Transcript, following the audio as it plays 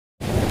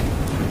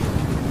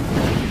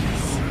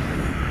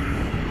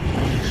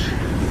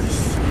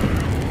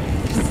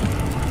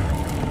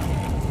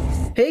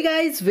Hey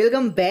guys,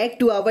 welcome back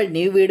to our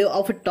new video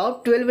of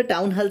top 12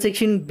 town hall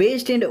section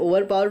based and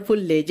overpowerful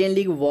Legend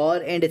League War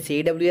and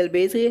CWL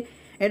base.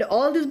 And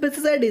all these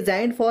bases are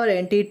designed for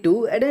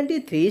NT2 and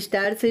NT3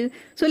 stars.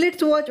 So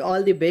let's watch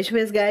all the best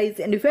ways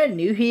guys. And if you are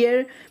new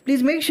here,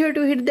 please make sure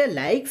to hit the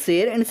like,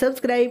 share and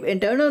subscribe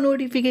and turn on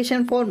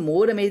notification for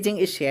more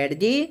amazing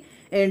strategy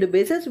and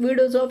bases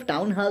videos of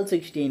town hall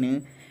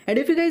 16. And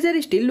if you guys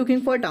are still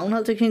looking for town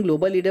hall section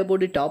global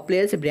leaderboard top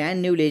players,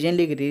 brand new Legend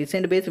League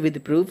recent base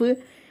with proof,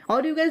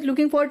 or you guys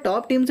looking for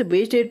top teams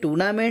based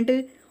tournament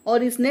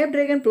or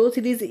Snapdragon Pro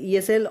Series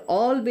ESL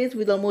all based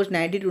with almost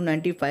 90 to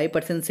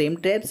 95% same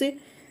traps,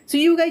 so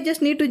you guys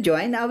just need to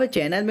join our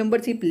channel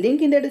membership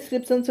link in the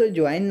description. So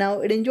join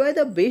now and enjoy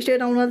the best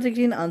town hall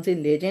section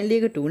unseen Legend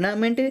League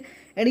tournament and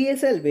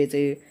ESL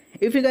base.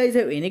 If you guys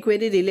have any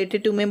query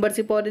related to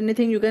membership or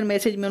anything, you can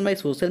message me on my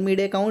social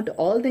media account.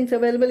 All things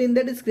available in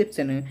the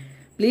description.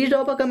 Please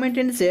drop a comment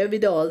and share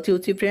with all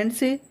juicy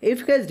friends if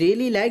you guys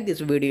really like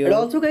this video. And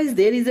also guys,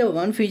 there is a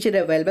one feature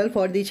available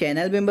for the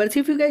channel members.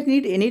 If you guys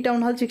need any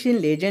town hall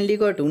section Legend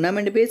League or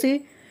tournament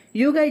base,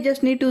 you guys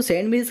just need to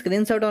send me a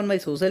screenshot on my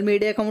social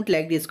media account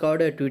like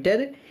Discord or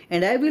Twitter,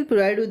 and I will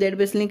provide you that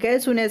base link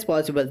as soon as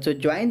possible. So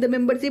join the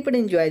membership and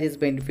enjoy this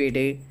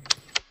benefit.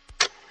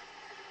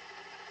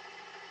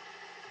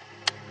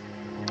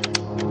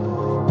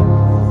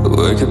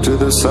 Wake up to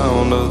the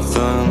sound of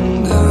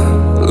thunder,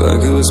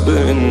 like a whisper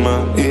in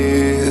my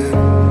ear.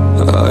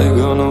 Are you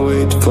gonna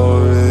wait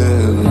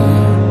forever?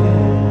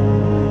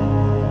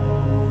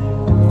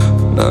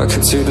 I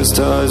can see the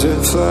stars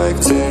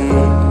reflecting,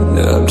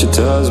 the empty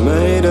tires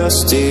made of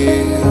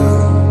steel.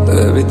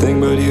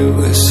 Everything but you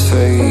is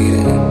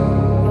fading.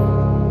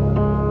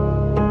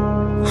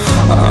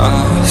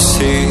 I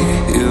see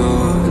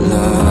your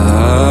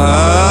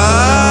light,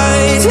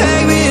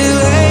 take me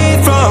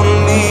away from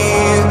me.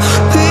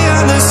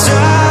 The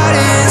side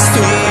is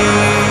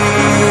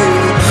clear.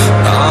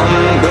 I'm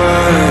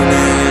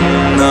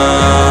burning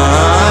up.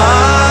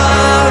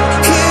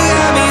 You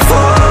got me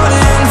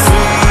falling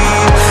free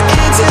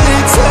into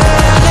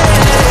eternity.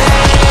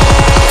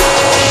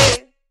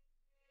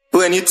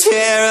 When you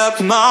tear up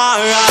my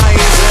horizon,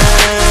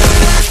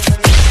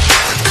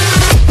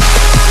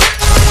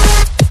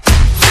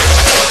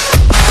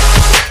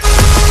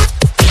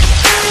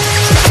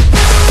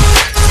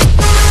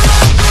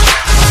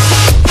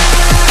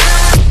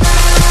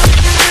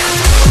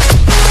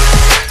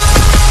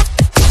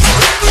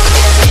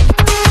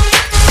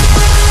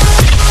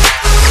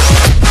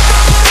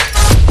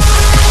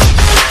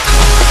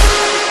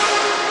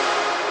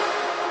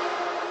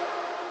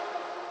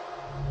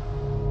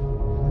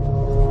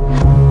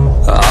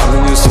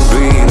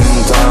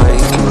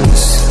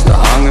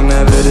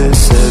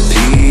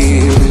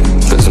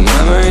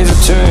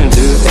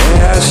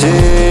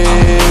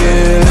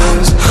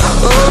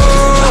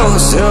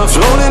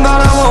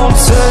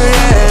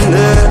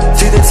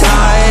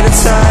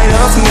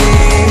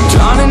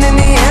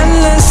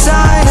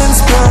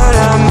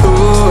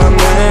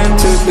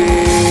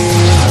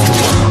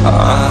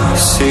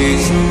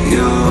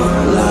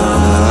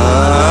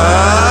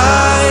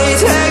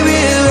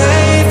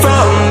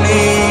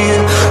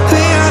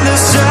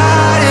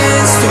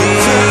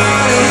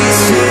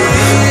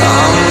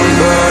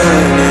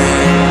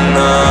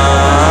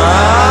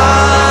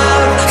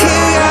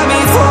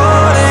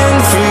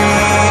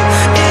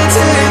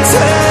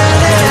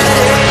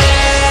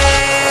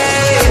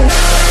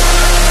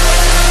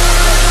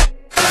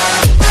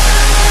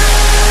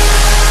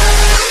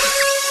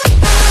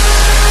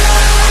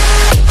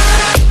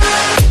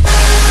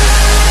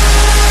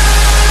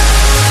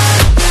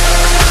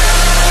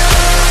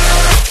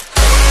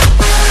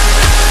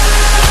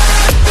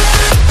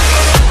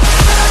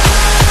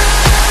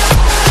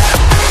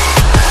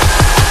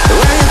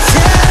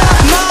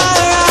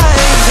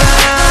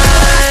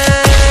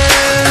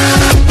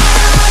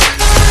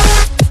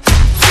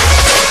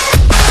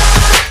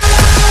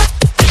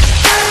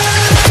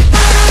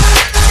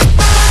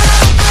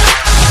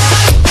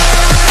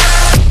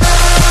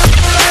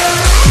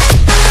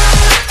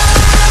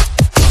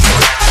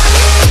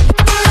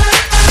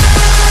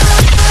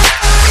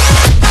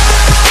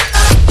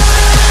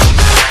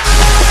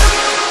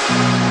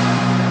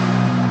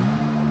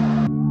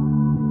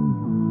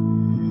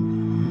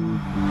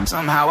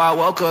 somehow I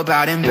woke up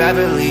out in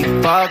Beverly,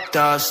 fucked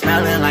up,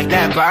 smelling like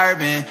that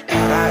bourbon,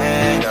 and I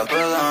end up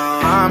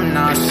alone. I'm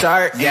not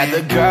certain. Yeah,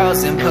 the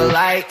girls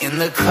impolite in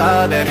the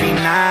club every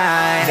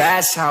night.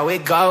 That's how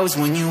it goes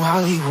when you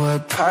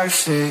Hollywood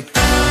perfect.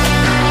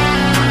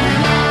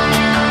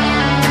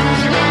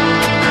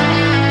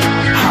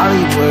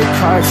 Hollywood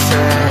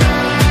perfect.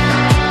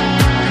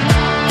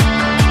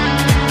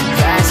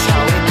 That's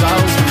how it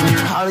goes when you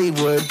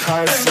Hollywood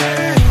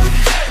perfect.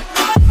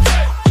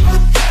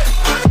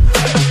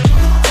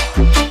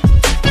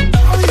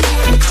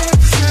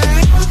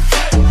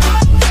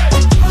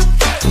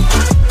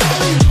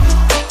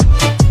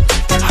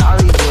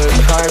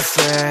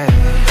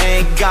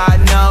 Ain't got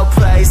no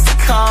place to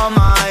call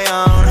my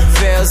own.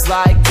 Feels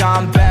like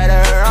I'm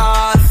better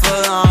off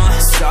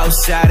alone. So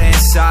sad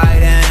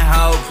inside and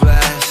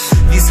hopeless.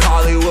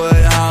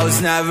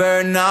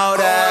 never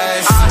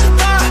notice.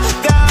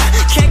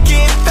 Can't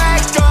get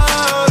back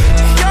up.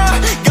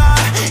 You're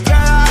gone,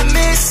 girl, I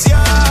miss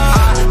you.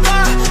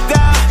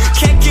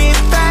 Can't get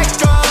back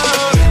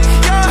up.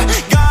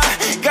 You're gone,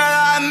 girl,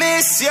 I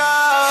miss you.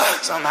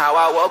 Somehow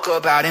I woke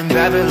up out in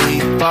Beverly,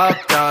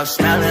 fucked up,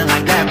 smelling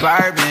like that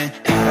bourbon.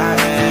 And I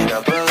end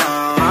up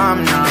alone,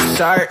 I'm not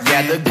certain.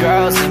 Yeah, the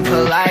girls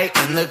impolite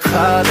in the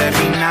club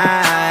every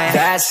night.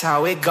 That's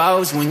how it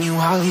goes when you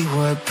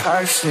Hollywood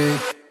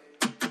perfect.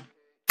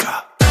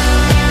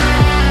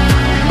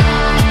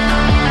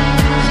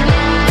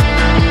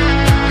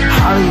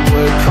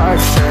 Hollywood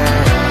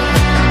perfect.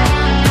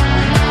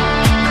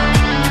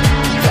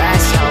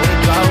 That's how it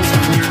goes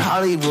when you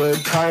Hollywood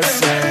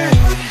perfect.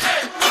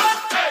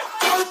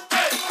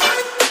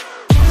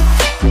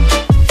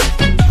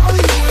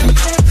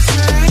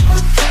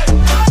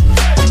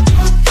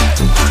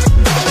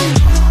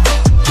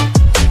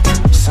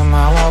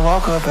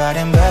 Woke up out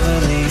in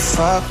Beverly,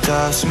 fucked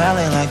up,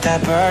 smelling like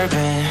that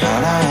bourbon.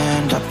 How'd I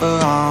end up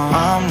alone?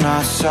 I'm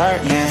not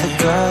certain. Yeah, the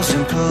girls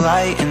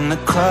impolite in the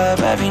club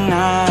every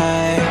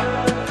night.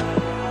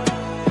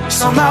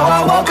 Somehow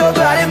I woke up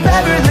out in